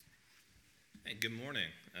Hey, good morning.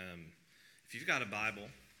 If you've got a Bible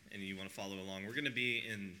and you want to follow along, we're going to be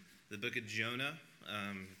in the book of Jonah.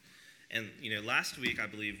 Last week, I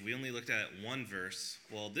believe, we only looked at one verse.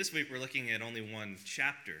 Well, this week we're looking at only one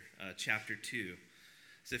chapter, chapter 2.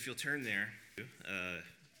 So if you'll turn there.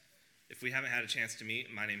 If we haven't had a chance to meet,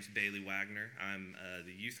 my name's Bailey Wagner. I'm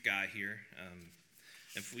the youth guy here.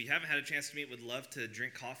 If we haven't had a chance to meet, would love to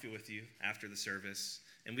drink coffee with you after the service,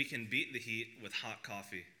 and we can beat the heat with hot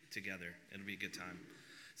coffee together. It'll be a good time.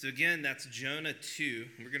 So again, that's Jonah 2.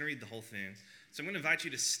 We're going to read the whole thing. So I'm going to invite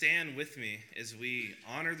you to stand with me as we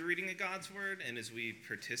honor the reading of God's word and as we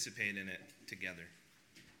participate in it together.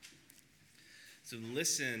 So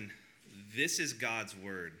listen, this is God's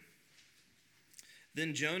word.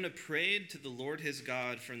 Then Jonah prayed to the Lord his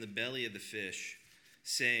God from the belly of the fish,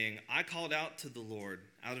 saying, I called out to the Lord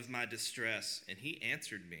out of my distress, and he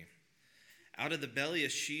answered me. Out of the belly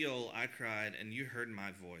of Sheol I cried, and you heard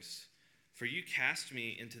my voice. For you cast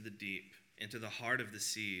me into the deep, into the heart of the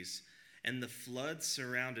seas, and the floods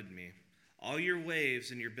surrounded me. All your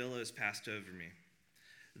waves and your billows passed over me.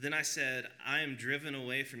 Then I said, I am driven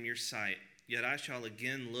away from your sight, yet I shall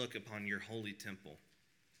again look upon your holy temple.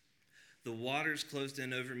 The waters closed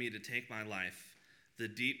in over me to take my life. The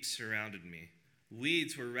deep surrounded me.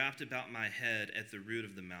 Weeds were wrapped about my head at the root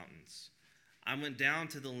of the mountains. I went down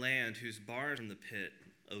to the land whose bars from the pit,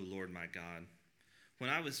 O Lord my God.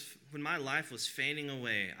 When my life was fading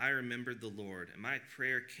away, I remembered the Lord, and my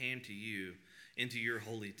prayer came to you into your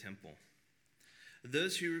holy temple.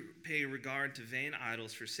 Those who pay regard to vain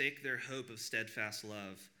idols forsake their hope of steadfast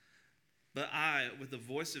love. But I, with a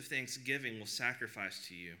voice of thanksgiving, will sacrifice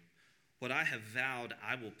to you. What I have vowed,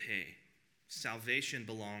 I will pay. Salvation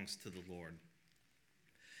belongs to the Lord.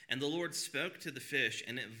 And the Lord spoke to the fish,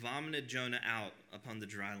 and it vomited Jonah out upon the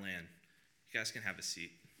dry land. You guys can have a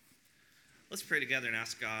seat. Let's pray together and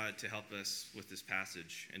ask God to help us with this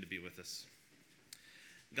passage and to be with us.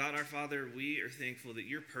 God, our Father, we are thankful that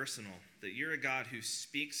you're personal, that you're a God who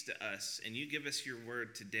speaks to us, and you give us your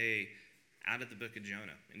word today out of the book of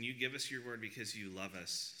Jonah. And you give us your word because you love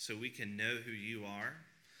us, so we can know who you are,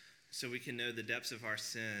 so we can know the depths of our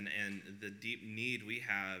sin and the deep need we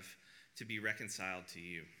have to be reconciled to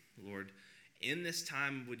you. Lord, in this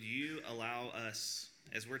time, would you allow us,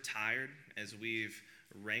 as we're tired, as we've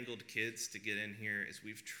wrangled kids to get in here, as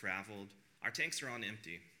we've traveled, our tanks are on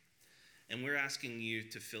empty, and we're asking you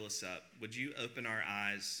to fill us up. Would you open our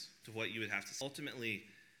eyes to what you would have to say? Ultimately,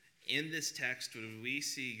 in this text, would we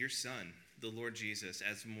see your Son, the Lord Jesus,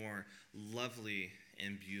 as more lovely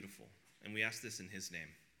and beautiful? And we ask this in his name.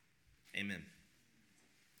 Amen.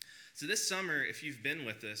 So this summer, if you've been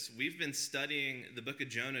with us, we've been studying the book of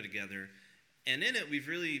Jonah together, and in it, we've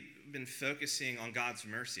really been focusing on God's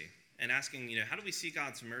mercy and asking, how do we see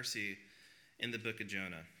God's mercy in the book of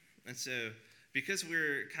Jonah? And so, because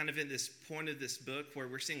we're kind of in this point of this book where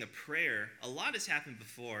we're seeing a prayer, a lot has happened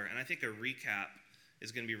before, and I think a recap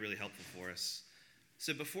is going to be really helpful for us.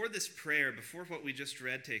 So before this prayer, before what we just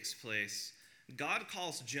read takes place, God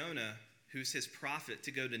calls Jonah, who's his prophet,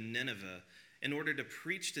 to go to Nineveh in order to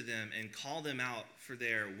preach to them and call them out for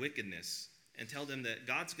their wickedness and tell them that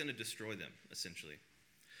God's going to destroy them, essentially.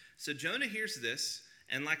 So Jonah hears this,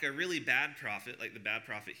 and like a really bad prophet, like the bad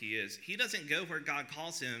prophet he is, he doesn't go where God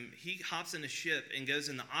calls him. He hops in a ship and goes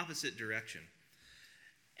in the opposite direction.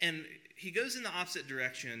 And he goes in the opposite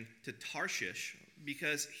direction to Tarshish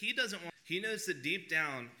because he knows that deep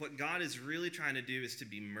down what God is really trying to do is to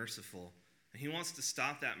be merciful. And he wants to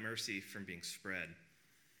stop that mercy from being spread.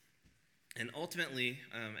 And ultimately,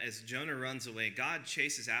 as Jonah runs away, God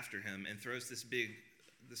chases after him and throws this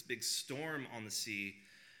big storm on the sea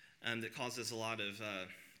that causes a lot of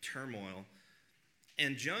turmoil.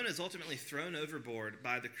 And Jonah is ultimately thrown overboard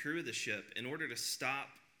by the crew of the ship in order to stop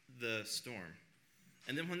the storm.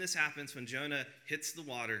 And then when this happens, when Jonah hits the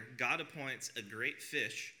water, God appoints a great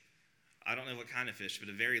fish, I don't know what kind of fish, but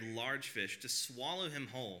a very large fish, to swallow him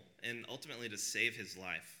whole and ultimately to save his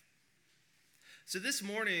life. So this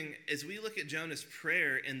morning, as we look at Jonah's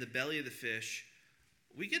prayer in the belly of the fish,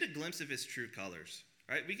 we get a glimpse of his true colors,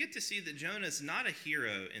 right? We get to see that Jonah is not a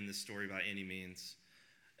hero in this story by any means.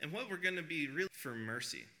 And what we're going to be really for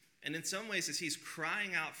mercy. And in some ways, as he's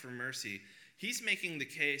crying out for mercy, he's making the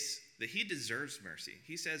case that he deserves mercy.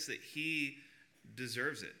 He says that he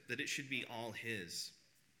deserves it, that it should be all his.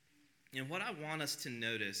 And what I want us to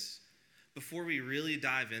notice before we really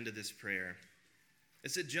dive into this prayer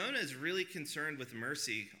is that Jonah is really concerned with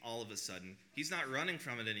mercy all of a sudden. He's not running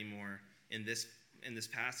from it anymore in this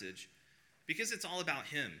passage because it's all about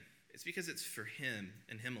him. It's because it's for him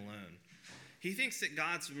and him alone. He thinks that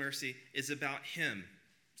God's mercy is about him.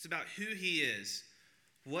 It's about who he is,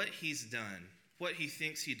 what he's done, what he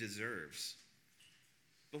thinks he deserves.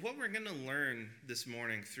 But what we're going to learn this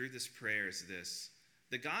morning through this prayer is this: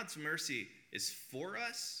 that God's mercy is for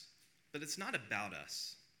us, but it's not about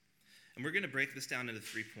us. And we're going to break this down into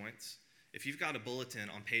 3 points. If you've got a bulletin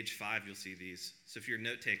on page 5, you'll see these. So if you're a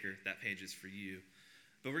note taker, that page is for you.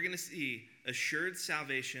 But we're going to see assured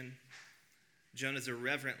salvation, Jonah's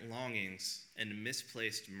irreverent longings, and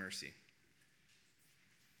misplaced mercy.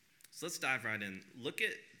 So let's dive right in. Look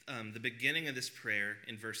at the beginning of this prayer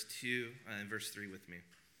in verse 2 and verse 3 with me.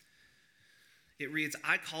 It reads,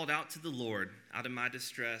 "I called out to the Lord out of my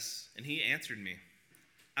distress, and he answered me.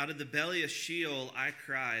 Out of the belly of Sheol I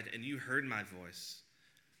cried, and you heard my voice.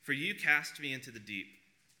 For you cast me into the deep,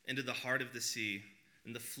 into the heart of the sea,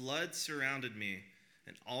 and the flood surrounded me,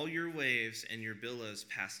 and all your waves and your billows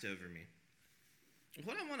passed over me."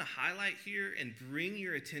 What I want to highlight here and bring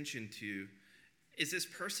your attention to is this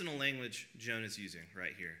personal language Jonah's using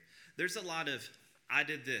right here. There's a lot of, I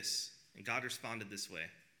did this, and God responded this way.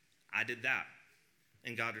 I did that,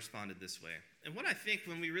 and God responded this way. And what I think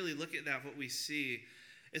when we really look at that, what we see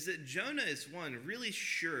is that Jonah is really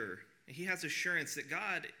sure, and he has assurance that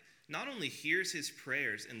God not only hears his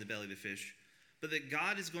prayers in the belly of the fish, but that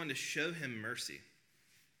God is going to show him mercy.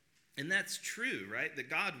 And that's true, right? That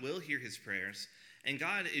God will hear his prayers, and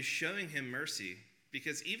God is showing him mercy,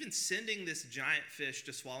 because even sending this giant fish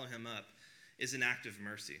to swallow him up is an act of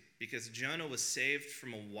mercy, because Jonah was saved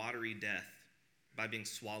from a watery death by being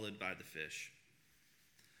swallowed by the fish.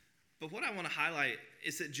 But what I want to highlight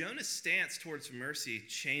is that Jonah's stance towards mercy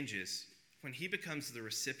changes when he becomes the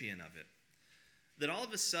recipient of it. That all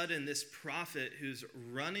of a sudden, this prophet who's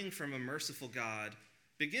running from a merciful God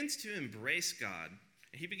begins to embrace God,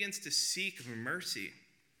 and he begins to seek mercy.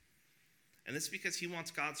 And this is because he wants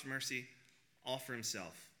God's mercy all for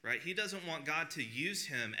himself, right? He doesn't want God to use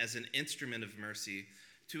him as an instrument of mercy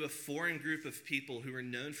to a foreign group of people who are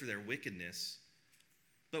known for their wickedness.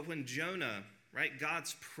 But when Jonah, right,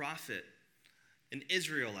 God's prophet, an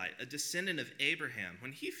Israelite, a descendant of Abraham,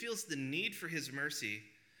 when he feels the need for his mercy,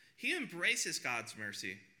 he embraces God's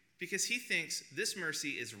mercy because he thinks this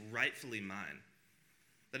mercy is rightfully mine,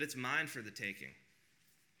 that it's mine for the taking.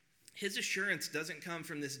 His assurance doesn't come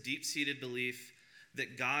from this deep-seated belief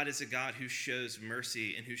that God is a God who shows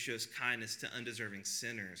mercy and who shows kindness to undeserving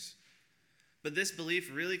sinners. But this belief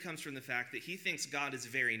really comes from the fact that he thinks God is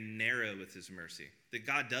very narrow with his mercy, that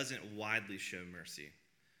God doesn't widely show mercy.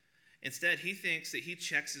 Instead, he thinks that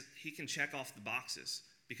he can check off the boxes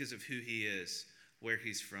because of who he is, where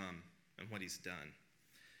he's from, and what he's done.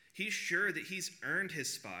 He's sure that he's earned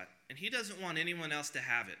his spot, and he doesn't want anyone else to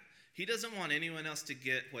have it. He doesn't want anyone else to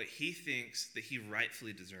get what he thinks that he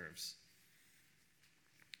rightfully deserves.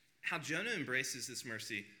 How Jonah embraces this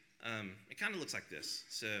mercy, it kind of looks like this.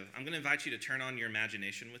 So I'm going to invite you to turn on your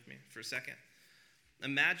imagination with me for a second.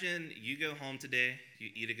 Imagine you go home today, you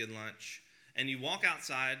eat a good lunch, and you walk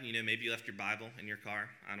outside, maybe you left your Bible in your car,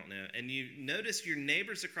 I don't know, and you notice your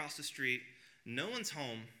neighbors across the street, no one's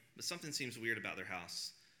home, but something seems weird about their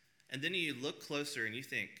house. And then you look closer and you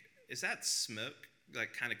think, is that smoke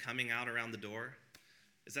kind of coming out around the door?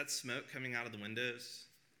 Is that smoke coming out of the windows?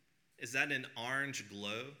 Is that an orange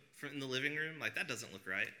glow in the living room? That doesn't look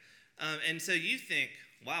right. And so you think,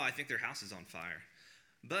 wow, I think their house is on fire.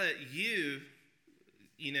 But you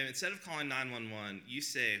instead of calling 911, you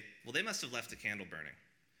say, well, they must have left the candle burning.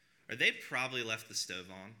 Or they probably left the stove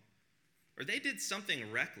on. Or they did something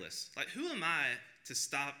reckless. Who am I to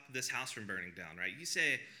stop this house from burning down, right? You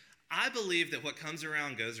say, I believe that what comes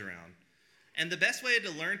around goes around. And the best way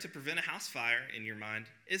to learn to prevent a house fire in your mind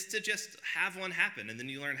is to just have one happen, and then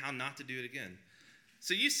you learn how not to do it again.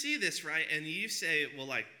 So you see this, right? And you say,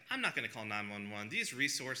 well, I'm not going to call 911. These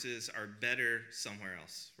resources are better somewhere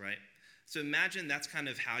else, right? So imagine that's kind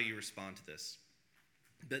of how you respond to this.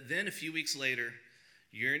 But then a few weeks later,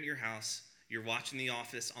 you're in your house, you're watching The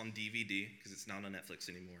Office on DVD, because it's not on Netflix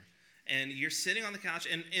anymore. And you're sitting on the couch,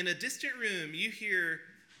 and in a distant room, you hear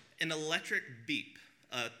an electric beep,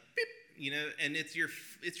 beep, and it's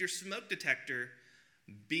your smoke detector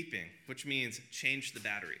beeping, which means change the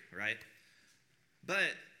battery, right?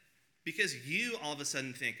 But because you all of a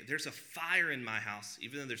sudden think there's a fire in my house,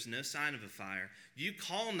 even though there's no sign of a fire, you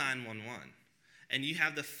call 911, and you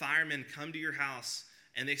have the firemen come to your house,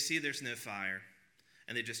 and they see there's no fire,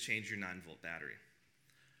 and they just change your 9-volt battery.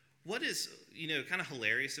 What is, kind of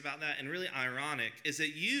hilarious about that and really ironic is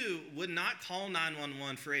that you would not call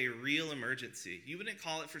 911 for a real emergency. You wouldn't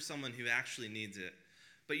call it for someone who actually needs it,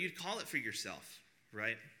 but you'd call it for yourself,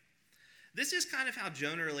 right? This is kind of how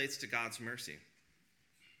Jonah relates to God's mercy.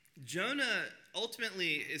 Jonah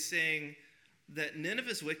ultimately is saying that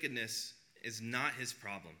Nineveh's wickedness is not his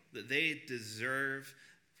problem, that they deserve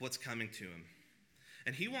what's coming to him.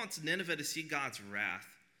 And he wants Nineveh to see God's wrath.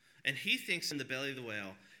 And he thinks in the belly of the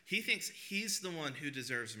whale, he thinks he's the one who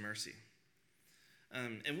deserves mercy.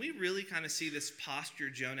 And we really kind of see this posture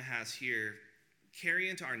Jonah has here carry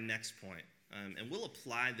into our next point. And we'll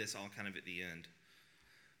apply this all kind of at the end.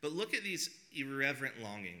 But look at these irreverent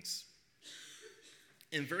longings.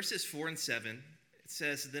 In verses 4 and 7, it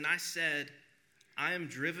says, "Then I said, I am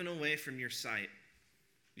driven away from your sight,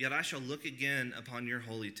 yet I shall look again upon your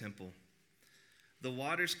holy temple. The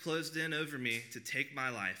waters closed in over me to take my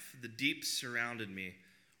life. The deep surrounded me.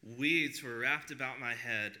 Weeds were wrapped about my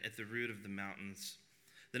head at the root of the mountains.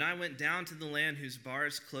 Then I went down to the land whose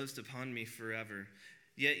bars closed upon me forever.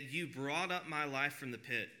 Yet you brought up my life from the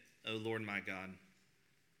pit, O Lord my God.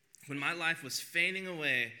 When my life was fading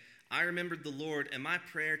away, I remembered the Lord, and my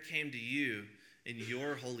prayer came to you in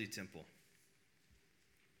your holy temple."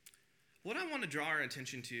 What I want to draw our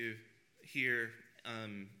attention to here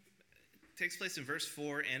takes place in verse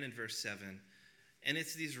 4 and in verse 7. And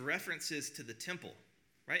it's these references to the temple,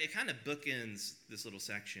 right? It kind of bookends this little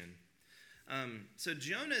section. So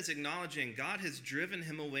Jonah is acknowledging God has driven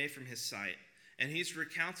him away from his sight. And he's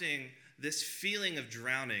recounting this feeling of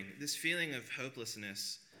drowning, this feeling of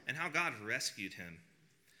hopelessness, and how God rescued him.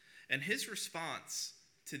 And his response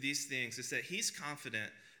to these things is that he's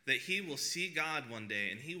confident that he will see God one day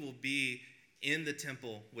and he will be in the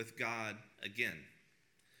temple with God again.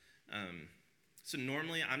 So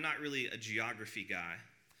normally I'm not really a geography guy,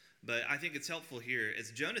 but I think it's helpful here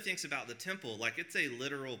as Jonah thinks about the temple like it's a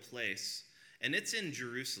literal place, and it's in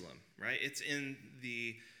Jerusalem, right? It's in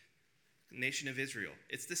the nation of Israel.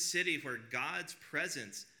 It's the city where God's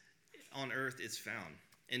presence on earth is found.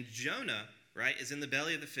 And Jonah, right, is in the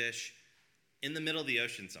belly of the fish in the middle of the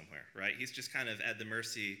ocean somewhere, right? He's just kind of at the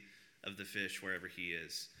mercy of the fish wherever he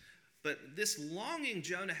is. But this longing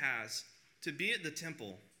Jonah has to be at the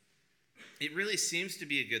temple, it really seems to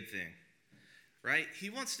be a good thing, right? He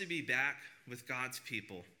wants to be back with God's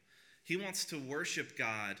people. He wants to worship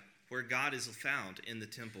God where God is found, in the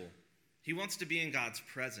temple. He wants to be in God's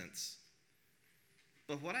presence.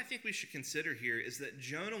 But what I think we should consider here is that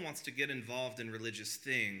Jonah wants to get involved in religious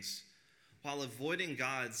things while avoiding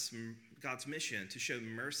God's mission to show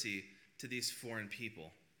mercy to these foreign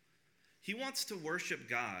people. He wants to worship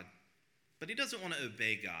God, but he doesn't want to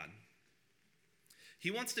obey God. He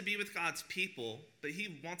wants to be with God's people, but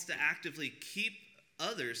he wants to actively keep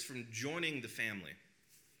others from joining the family.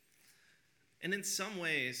 And in some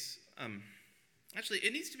ways, actually,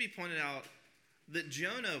 it needs to be pointed out that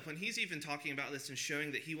Jonah, when he's even talking about this and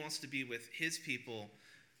showing that he wants to be with his people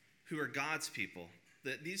who are God's people,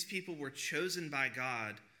 that these people were chosen by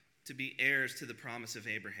God to be heirs to the promise of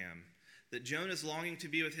Abraham, that Jonah's longing to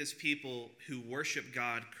be with his people who worship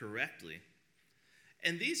God correctly.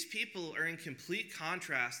 And these people are in complete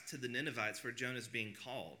contrast to the Ninevites where Jonah's being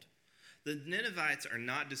called. The Ninevites are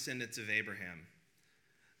not descendants of Abraham.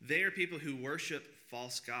 They are people who worship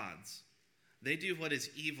false gods. They do what is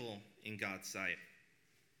evil in God's sight.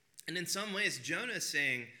 And in some ways, Jonah is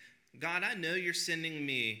saying, God, I know you're sending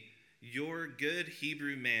me, your good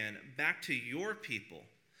Hebrew man, back to your people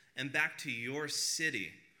and back to your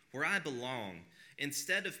city where I belong,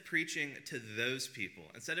 instead of preaching to those people,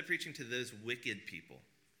 instead of preaching to those wicked people.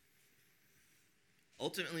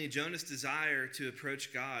 Ultimately, Jonah's desire to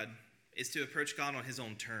approach God is to approach God on his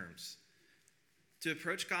own terms, to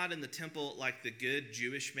approach God in the temple like the good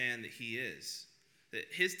Jewish man that he is. That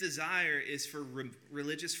his desire is for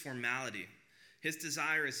religious formality. His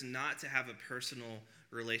desire is not to have a personal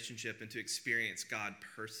relationship and to experience God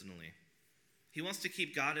personally. He wants to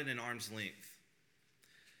keep God at an arm's length.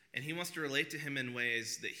 And he wants to relate to him in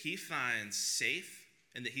ways that he finds safe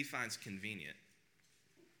and that he finds convenient.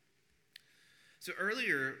 So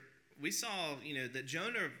earlier, we saw, that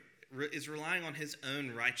Jonah is relying on his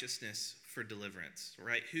own righteousness for deliverance,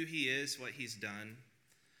 right? Who he is, what he's done.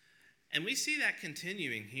 And we see that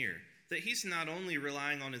continuing here, that he's not only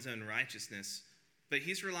relying on his own righteousness, but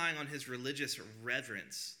he's relying on his religious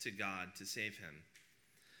reverence to God to save him.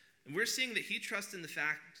 And we're seeing that he trusts in the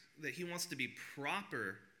fact that he wants to be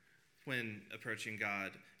proper when approaching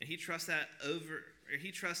God. And he trusts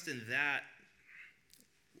in that.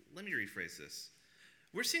 Let me rephrase this.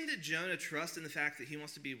 We're seeing that Jonah trusts in the fact that he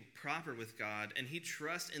wants to be proper with God, and he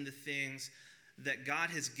trusts in the things that God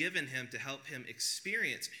has given him to help him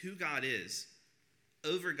experience who God is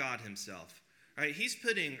over God himself. Right? He's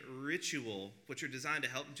putting ritual, which are designed to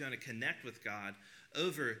help Jonah connect with God,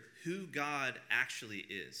 over who God actually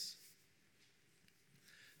is.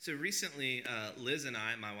 So recently, Liz and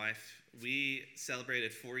I, my wife, we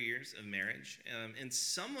celebrated 4 years of marriage, and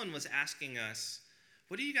someone was asking us,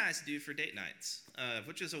 what do you guys do for date nights?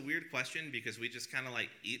 Which is a weird question because we just kind of like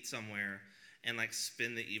eat somewhere and like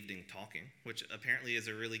spend the evening talking, which apparently is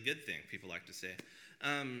a really good thing, people like to say.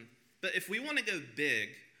 But if we want to go big,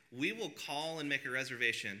 we will call and make a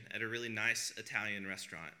reservation at a really nice Italian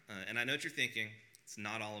restaurant. And I know what you're thinking, it's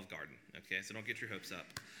not Olive Garden, okay? So don't get your hopes up.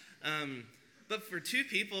 But for two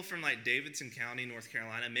people from like Davidson County, North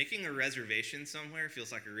Carolina, making a reservation somewhere feels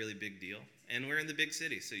like a really big deal. And we're in the big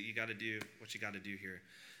city, so you got to do what you got to do here.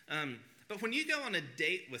 But when you go on a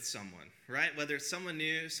date with someone, right, whether it's someone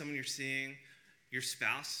new, someone you're seeing, your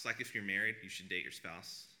spouse, like if you're married, you should date your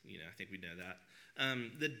spouse. You know, I think we know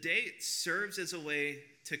that. The date serves as a way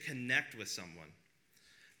to connect with someone.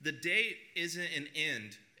 The date isn't an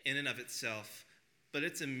end in and of itself, but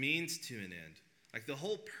it's a means to an end. Like the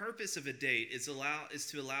whole purpose of a date is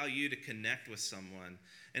to allow you to connect with someone,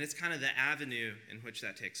 and it's kind of the avenue in which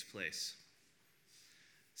that takes place.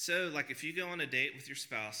 So, like if you go on a date with your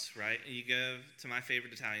spouse, right, and you go to my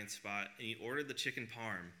favorite Italian spot, and you order the chicken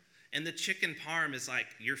parm, and the chicken parm is like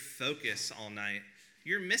your focus all night,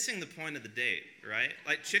 you're missing the point of the date, right?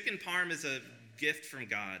 Like chicken parm is a gift from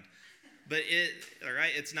God, but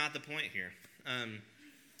it's not the point here.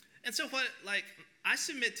 And so what, like, I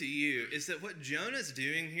submit to you is that what Jonah's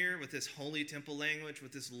doing here with this holy temple language,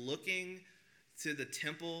 with this looking to the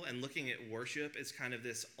temple and looking at worship as kind of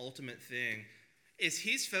this ultimate thing, is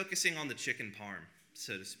he's focusing on the chicken parm,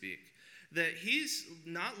 so to speak. That he's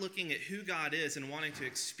not looking at who God is and wanting to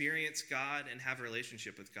experience God and have a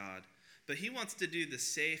relationship with God, but he wants to do the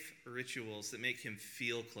safe rituals that make him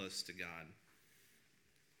feel close to God.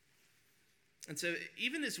 And so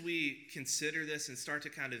even as we consider this and start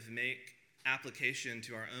to kind of make application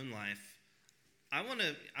to our own life, I want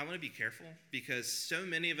to be careful because so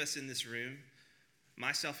many of us in this room,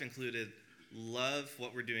 myself included, love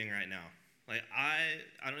what we're doing right now. Like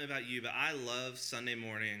I don't know about you, but I love Sunday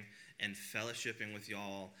morning and fellowshipping with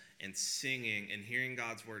y'all and singing and hearing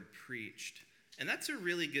God's word preached. And that's a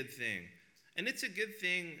really good thing. And it's a good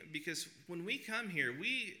thing because when we come here,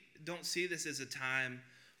 we don't see this as a time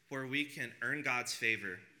where we can earn God's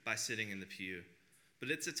favor by sitting in the pew. But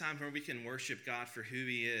it's a time where we can worship God for who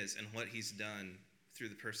he is and what he's done through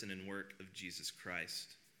the person and work of Jesus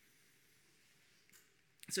Christ.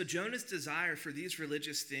 So Jonah's desire for these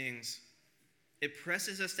religious things, it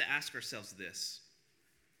presses us to ask ourselves this: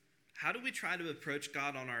 how do we try to approach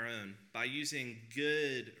God on our own by using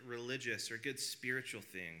good religious or good spiritual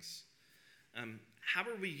things? How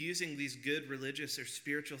are we using these good religious or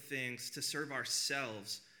spiritual things to serve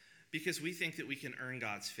ourselves because we think that we can earn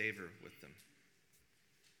God's favor with them?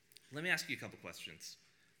 Let me ask you a couple questions.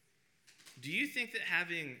 Do you think that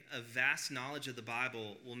having a vast knowledge of the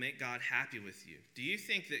Bible will make God happy with you? Do you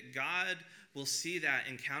think that God will see that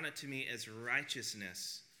and count it to me as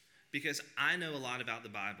righteousness because I know a lot about the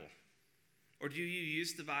Bible? Or do you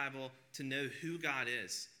use the Bible to know who God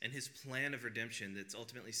is and his plan of redemption that's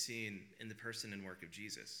ultimately seen in the person and work of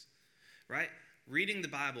Jesus? Right? Reading the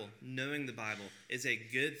Bible, knowing the Bible is a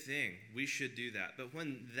good thing. We should do that. But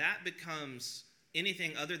when that becomes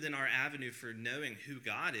anything other than our avenue for knowing who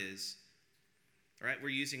God is, right, we're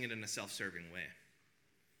using it in a self-serving way.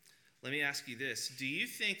 Let me ask you this. Do you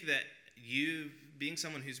think that you, being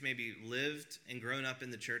someone who's maybe lived and grown up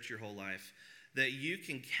in the church your whole life, that you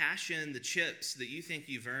can cash in the chips that you think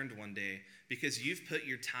you've earned one day because you've put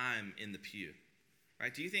your time in the pew?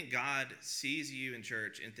 Right? Do you think God sees you in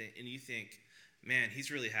church and you think, man,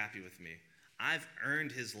 he's really happy with me. I've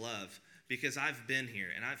earned his love because I've been here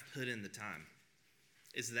and I've put in the time.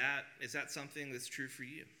 Is that something that's true for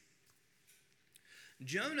you?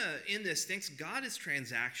 Jonah in this thinks God is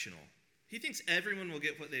transactional. He thinks everyone will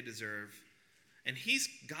get what they deserve, and he's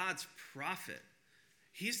God's prophet.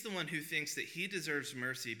 He's the one who thinks that he deserves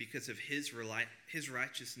mercy because of his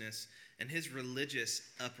righteousness and his religious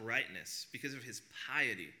uprightness, because of his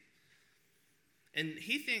piety. And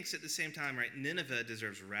he thinks at the same time, right, Nineveh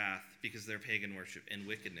deserves wrath because of their pagan worship and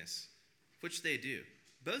wickedness, which they do.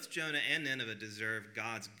 Both Jonah and Nineveh deserve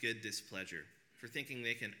God's good displeasure for thinking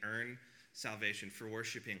they can earn salvation, for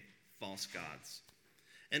worshiping false gods.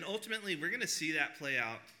 And ultimately, we're going to see that play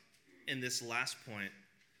out in this last point,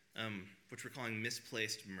 which we're calling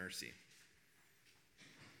misplaced mercy.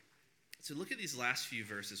 So look at these last few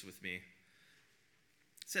verses with me. It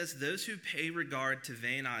says, "Those who pay regard to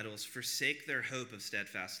vain idols forsake their hope of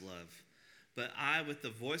steadfast love. But I, with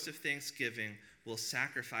the voice of thanksgiving, will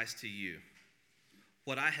sacrifice to you.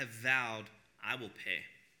 What I have vowed, I will pay."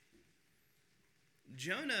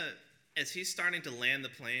 Jonah, as he's starting to land the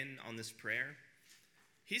plane on this prayer,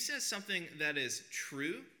 he says something that is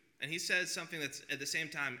true, and he says something that's at the same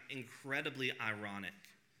time incredibly ironic.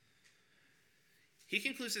 He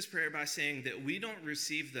concludes his prayer by saying that we don't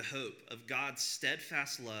receive the hope of God's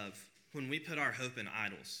steadfast love when we put our hope in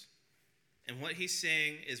idols. And what he's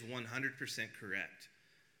saying is 100% correct.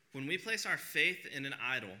 When we place our faith in an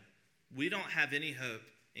idol, we don't have any hope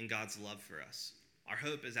in God's love for us. Our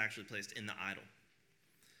hope is actually placed in the idol.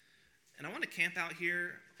 And I want to camp out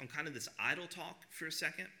here on kind of this idol talk for a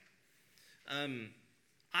second.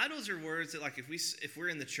 Idols are words that, like, if we're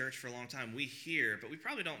in the church for a long time, we hear, but we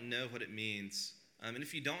probably don't know what it means. And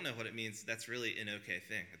if you don't know what it means, that's really an okay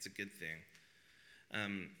thing. It's a good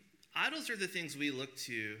thing. Idols are the things we look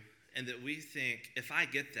to and that we think, if I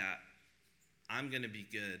get that, I'm going to be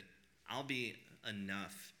good. I'll be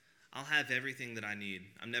enough. I'll have everything that I need.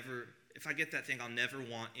 If I get that thing, I'll never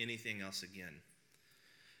want anything else again.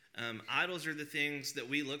 Idols are the things that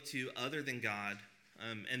we look to other than God,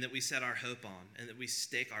 and that we set our hope on, and that we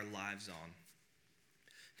stake our lives on.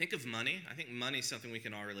 Think of money. I think money is something we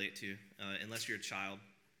can all relate to, unless you're a child.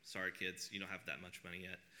 Sorry, kids, you don't have that much money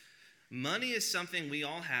yet. Money is something we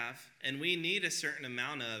all have, and we need a certain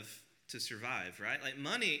amount of to survive, right? Like,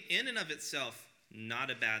 money in and of itself,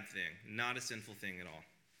 not a bad thing, not a sinful thing at all.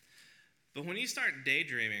 But when you start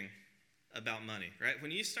daydreaming about money, right?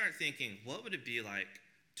 When you start thinking, what would it be like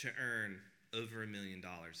to earn over $1 million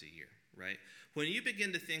a year, right? When you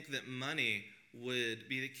begin to think that money would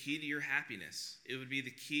be the key to your happiness, it would be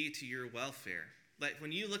the key to your welfare. Like,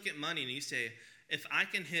 when you look at money and you say, if I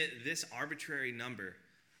can hit this arbitrary number,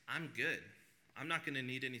 I'm good. I'm not going to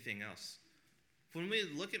need anything else. When we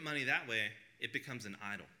look at money that way, it becomes an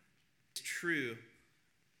idol. It's true,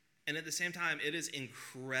 and at the same time, it is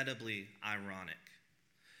incredibly ironic,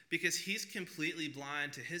 because he's completely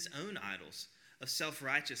blind to his own idols of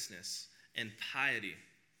self-righteousness and piety.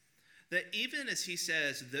 That even as he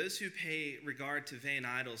says, those who pay regard to vain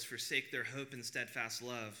idols forsake their hope and steadfast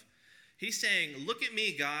love, he's saying, look at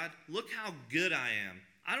me, God. Look how good I am.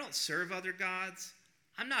 I don't serve other gods.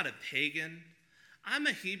 I'm not a pagan. I'm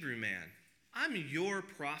a Hebrew man. I'm your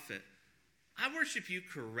prophet. I worship you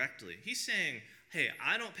correctly. He's saying, hey,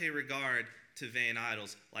 I don't pay regard to vain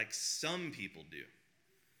idols like some people do.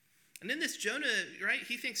 And then this Jonah, right,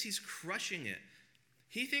 he thinks he's crushing it.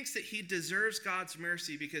 He thinks that he deserves God's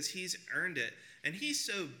mercy because he's earned it. And he's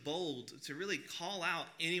so bold to really call out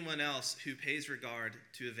anyone else who pays regard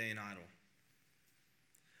to a vain idol.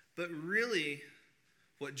 But really,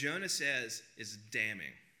 what Jonah says is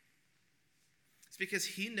damning. It's because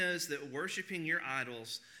he knows that worshiping your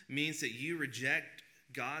idols means that you reject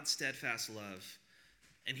God's steadfast love.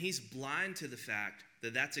 And he's blind to the fact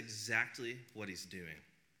that that's exactly what he's doing.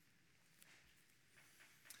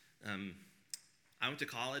 I went to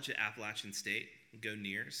college at Appalachian State, go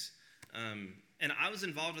Nears, and I was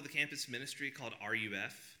involved with a campus ministry called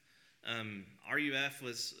RUF. RUF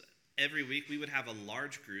was, every week we would have a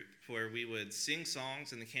large group where we would sing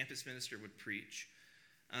songs and the campus minister would preach.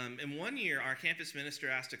 And one year, our campus minister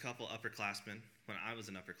asked a couple upperclassmen, when I was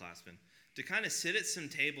an upperclassman, to kind of sit at some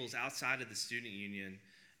tables outside of the student union,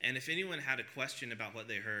 and if anyone had a question about what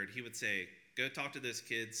they heard, he would say, go talk to those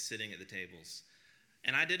kids sitting at the tables.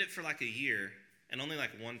 And I did it for like a year, and only like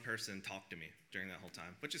one person talked to me during that whole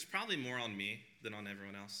time, which is probably more on me than on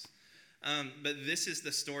everyone else. But this is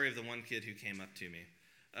the story of the one kid who came up to me.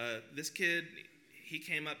 This kid, he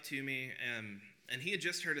came up to me, and he had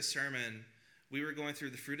just heard a sermon. We were going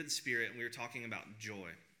through the fruit of the Spirit, and we were talking about joy.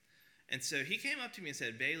 And so he came up to me and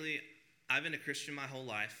said, Bailey, I've been a Christian my whole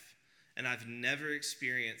life, and I've never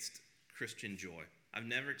experienced Christian joy. I've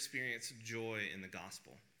never experienced joy in the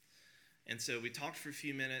gospel. And so we talked for a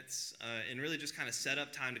few minutes and really just kind of set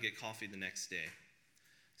up time to get coffee the next day.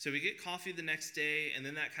 So we get coffee the next day, and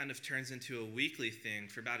then that kind of turns into a weekly thing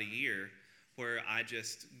for about a year where I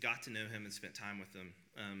just got to know him and spent time with him.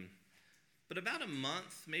 But about a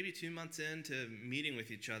month, maybe 2 months into meeting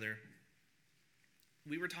with each other,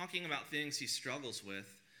 we were talking about things he struggles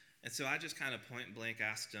with. And so I just kind of point blank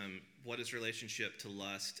asked him what his relationship to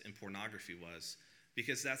lust and pornography was,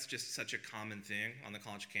 because that's just such a common thing on the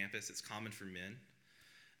college campus. It's common for men.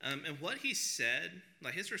 And what he said,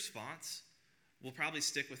 like his response, will probably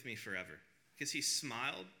stick with me forever, because he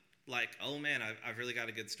smiled like, oh man, I've really got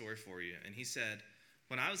a good story for you. And he said,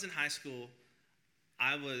 when I was in high school,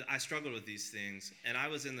 I struggled with these things, and I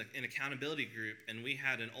was in an accountability group, and we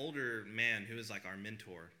had an older man who was like our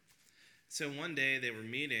mentor. So one day they were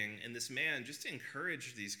meeting, and this man, just to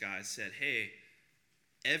encourage these guys, said, hey,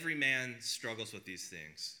 every man struggles with these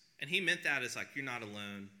things. And he meant that as like, you're not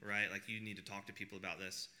alone, right? Like, you need to talk to people about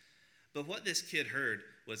this. But what this kid heard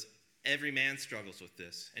was, every man struggles with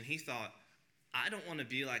this. And he thought, I don't want to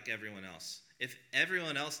be like everyone else. If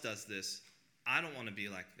everyone else does this, I don't want to be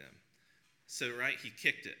like them. So, right, he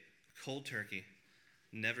kicked it, cold turkey,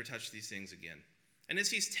 never touch these things again. And as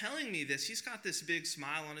he's telling me this, he's got this big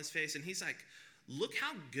smile on his face, and he's like, look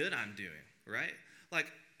how good I'm doing, right? Like,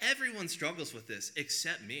 everyone struggles with this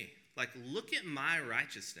except me. Like, look at my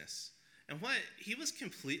righteousness. And what he was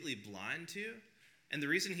completely blind to, and the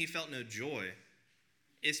reason he felt no joy,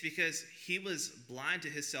 is because he was blind to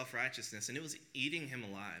his self-righteousness, and it was eating him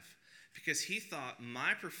alive. Because he thought,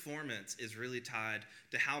 my performance is really tied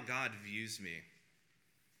to how God views me.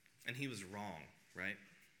 And he was wrong, right?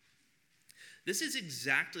 This is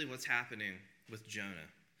exactly what's happening with Jonah.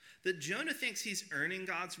 That Jonah thinks he's earning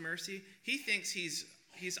God's mercy. He thinks he's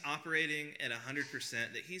operating at 100%,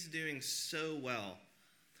 that he's doing so well.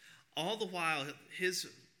 All the while, his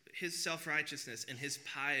self-righteousness and his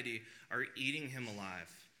piety are eating him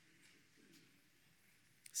alive.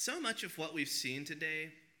 So much of what we've seen today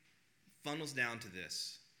funnels down to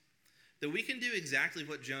this, that we can do exactly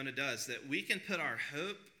what Jonah does, that we can put our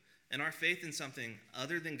hope and our faith in something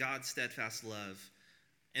other than God's steadfast love,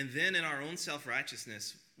 and then in our own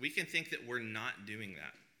self-righteousness, we can think that we're not doing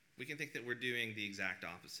that. We can think that we're doing the exact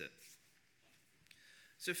opposite.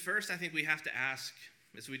 So first, I think we have to ask,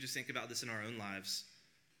 as we just think about this in our own lives,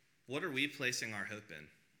 what are we placing our hope in?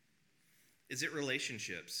 Is it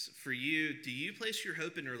relationships? For you, do you place your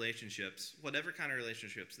hope in relationships, whatever kind of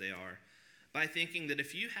relationships they are, by thinking that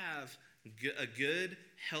if you have a good,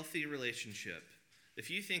 healthy relationship, if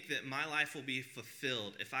you think that my life will be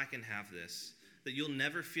fulfilled if I can have this, that you'll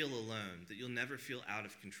never feel alone, that you'll never feel out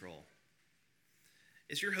of control?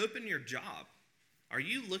 Is your hope in your job? Are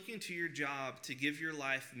you looking to your job to give your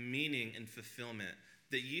life meaning and fulfillment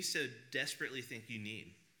that you so desperately think you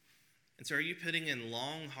need? And so are you putting in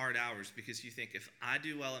long, hard hours because you think if I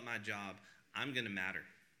do well at my job, I'm going to matter,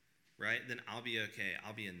 right? Then I'll be okay.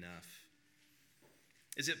 I'll be enough.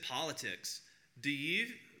 Is it politics? Do you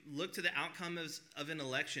look to the outcome of an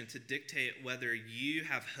election to dictate whether you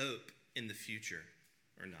have hope in the future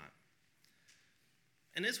or not?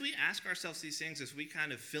 And as we ask ourselves these things, as we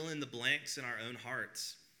kind of fill in the blanks in our own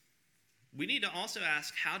hearts, we need to also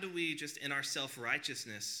ask, how do we just in our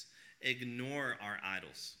self-righteousness ignore our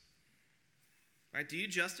idols? Right? Do you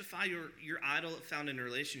justify your idol found in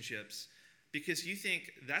relationships because you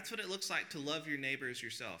think that's what it looks like to love your neighbor as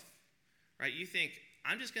yourself? Right? You think,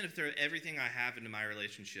 I'm just going to throw everything I have into my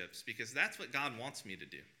relationships because that's what God wants me to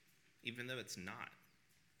do, even though it's not.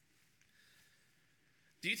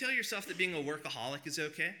 Do you tell yourself that being a workaholic is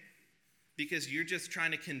okay? Because you're just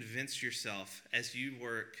trying to convince yourself as you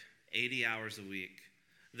work 80 hours a week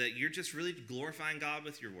that you're just really glorifying God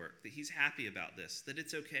with your work, that he's happy about this, that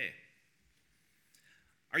it's okay.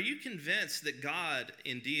 Are you convinced that God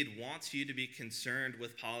indeed wants you to be concerned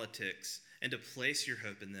with politics and to place your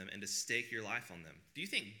hope in them and to stake your life on them? Do you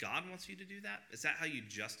think God wants you to do that? Is that how you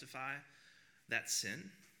justify that sin?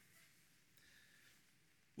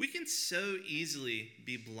 We can so easily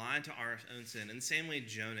be blind to our own sin in the same way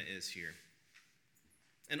Jonah is here.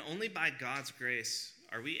 And only by God's grace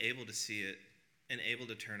are we able to see it and able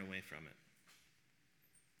to turn away from it.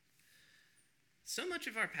 So much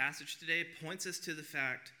of our passage today points us to the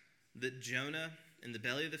fact that Jonah in the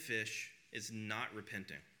belly of the fish is not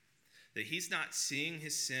repenting, that he's not seeing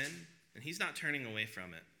his sin and he's not turning away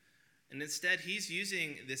from it. And instead, he's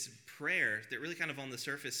using this prayer that really kind of on the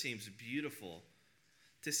surface seems beautiful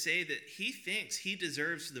to say that he thinks he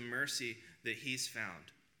deserves the mercy that he's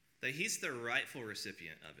found, that he's the rightful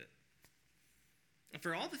recipient of it. And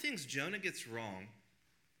for all the things Jonah gets wrong,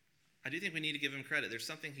 I do think we need to give him credit. There's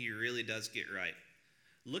something he really does get right.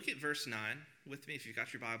 Look at verse 9 with me if you've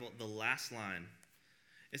got your Bible. The last line.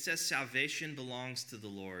 It says, salvation belongs to the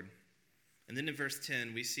Lord. And then in verse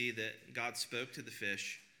 10, we see that God spoke to the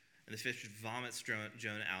fish, and the fish vomits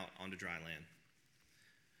Jonah out onto dry land.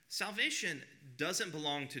 Salvation doesn't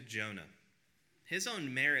belong to Jonah. His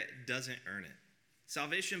own merit doesn't earn it.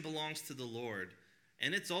 Salvation belongs to the Lord,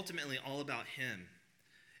 and it's ultimately all about him.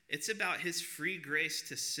 It's about his free grace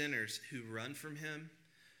to sinners who run from him,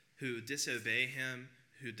 who disobey him,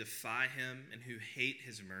 who defy him, and who hate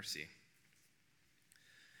his mercy.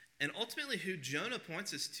 And ultimately who Jonah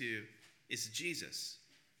points us to is Jesus.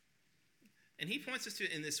 And he points us to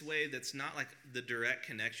it in this way that's not like the direct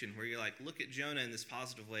connection where you're like, look at Jonah in this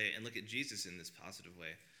positive way and look at Jesus in this positive way.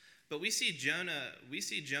 But we see Jonah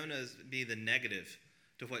be the negative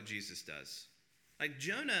to what Jesus does. Like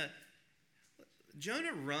Jonah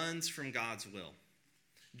runs from God's will.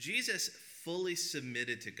 Jesus fully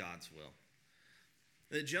submitted to God's will.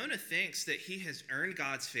 That Jonah thinks that he has earned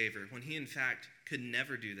God's favor when he in fact could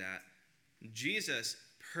never do that. Jesus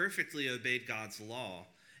perfectly obeyed God's law,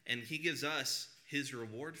 and he gives us his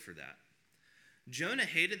reward for that. Jonah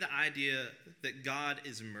hated the idea that God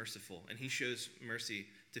is merciful, and he shows mercy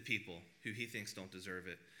to people who he thinks don't deserve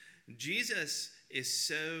it. Jesus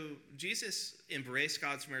embraced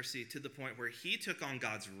God's mercy to the point where he took on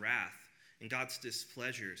God's wrath and God's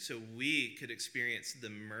displeasure so we could experience the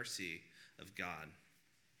mercy of God.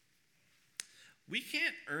 We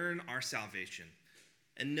can't earn our salvation,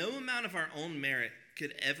 and no amount of our own merit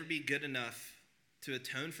could ever be good enough to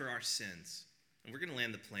atone for our sins. And we're going to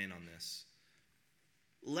land the plane on this.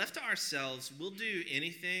 Left to ourselves, we'll do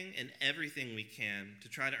anything and everything we can to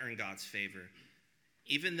try to earn God's favor,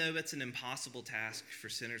 even though it's an impossible task for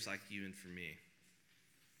sinners like you and for me.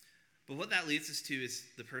 But what that leads us to is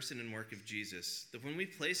the person and work of Jesus, that when we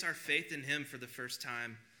place our faith in him for the first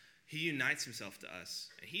time, he unites himself to us.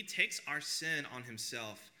 And he takes our sin on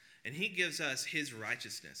himself, and he gives us his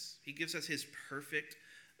righteousness. He gives us his perfect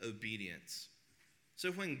obedience.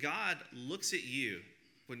 So when God looks at you,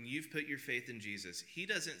 when you've put your faith in Jesus, he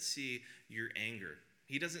doesn't see your anger.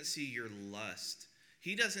 He doesn't see your lust.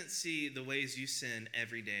 He doesn't see the ways you sin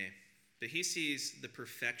every day, but he sees the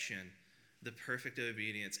perfection, the perfect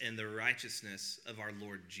obedience, and the righteousness of our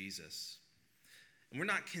Lord Jesus. And we're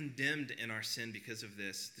not condemned in our sin because of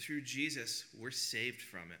this. Through Jesus, we're saved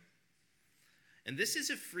from it. And this is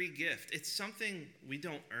a free gift. It's something we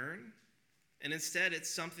don't earn, and instead it's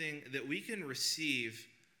something that we can receive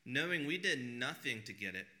knowing we did nothing to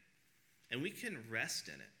get it, and we can rest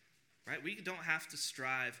in it, right? We don't have to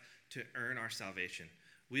strive to earn our salvation.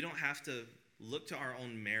 We don't have to look to our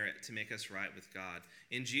own merit to make us right with God.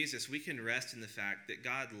 In Jesus, we can rest in the fact that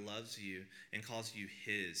God loves you and calls you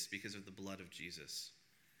his because of the blood of Jesus.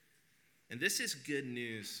 And this is good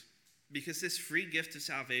news because this free gift of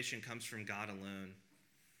salvation comes from God alone,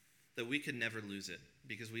 that we could never lose it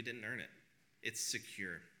because we didn't earn it. It's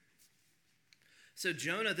secure. So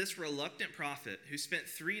Jonah, this reluctant prophet who spent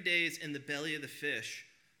 3 days in the belly of the fish,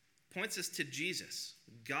 points us to Jesus,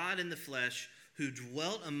 God in the flesh, who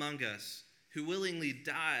dwelt among us, who willingly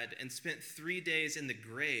died and spent 3 days in the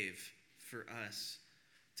grave for us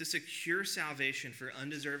to secure salvation for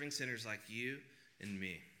undeserving sinners like you and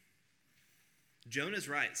me. Jonah's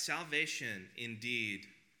right. Salvation indeed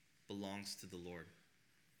belongs to the Lord.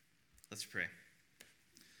 Let's pray.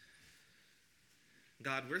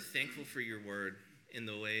 God, we're thankful for your word in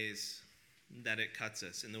the ways that it cuts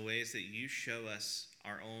us, in the ways that you show us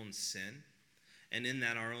our own sin, and in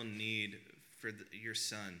that our own need for your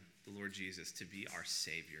Son, the Lord Jesus, to be our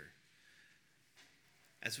Savior.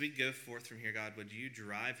 As we go forth from here, God, would you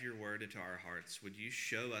drive your word into our hearts? Would you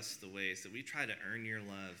show us the ways that we try to earn your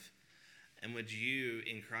love? And would you,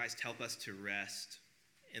 in Christ, help us to rest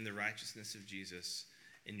in the righteousness of Jesus,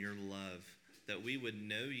 in your love, that we would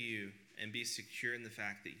know you and be secure in the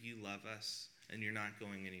fact that you love us and you're not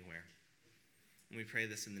going anywhere. And we pray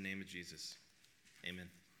this in the name of Jesus. Amen.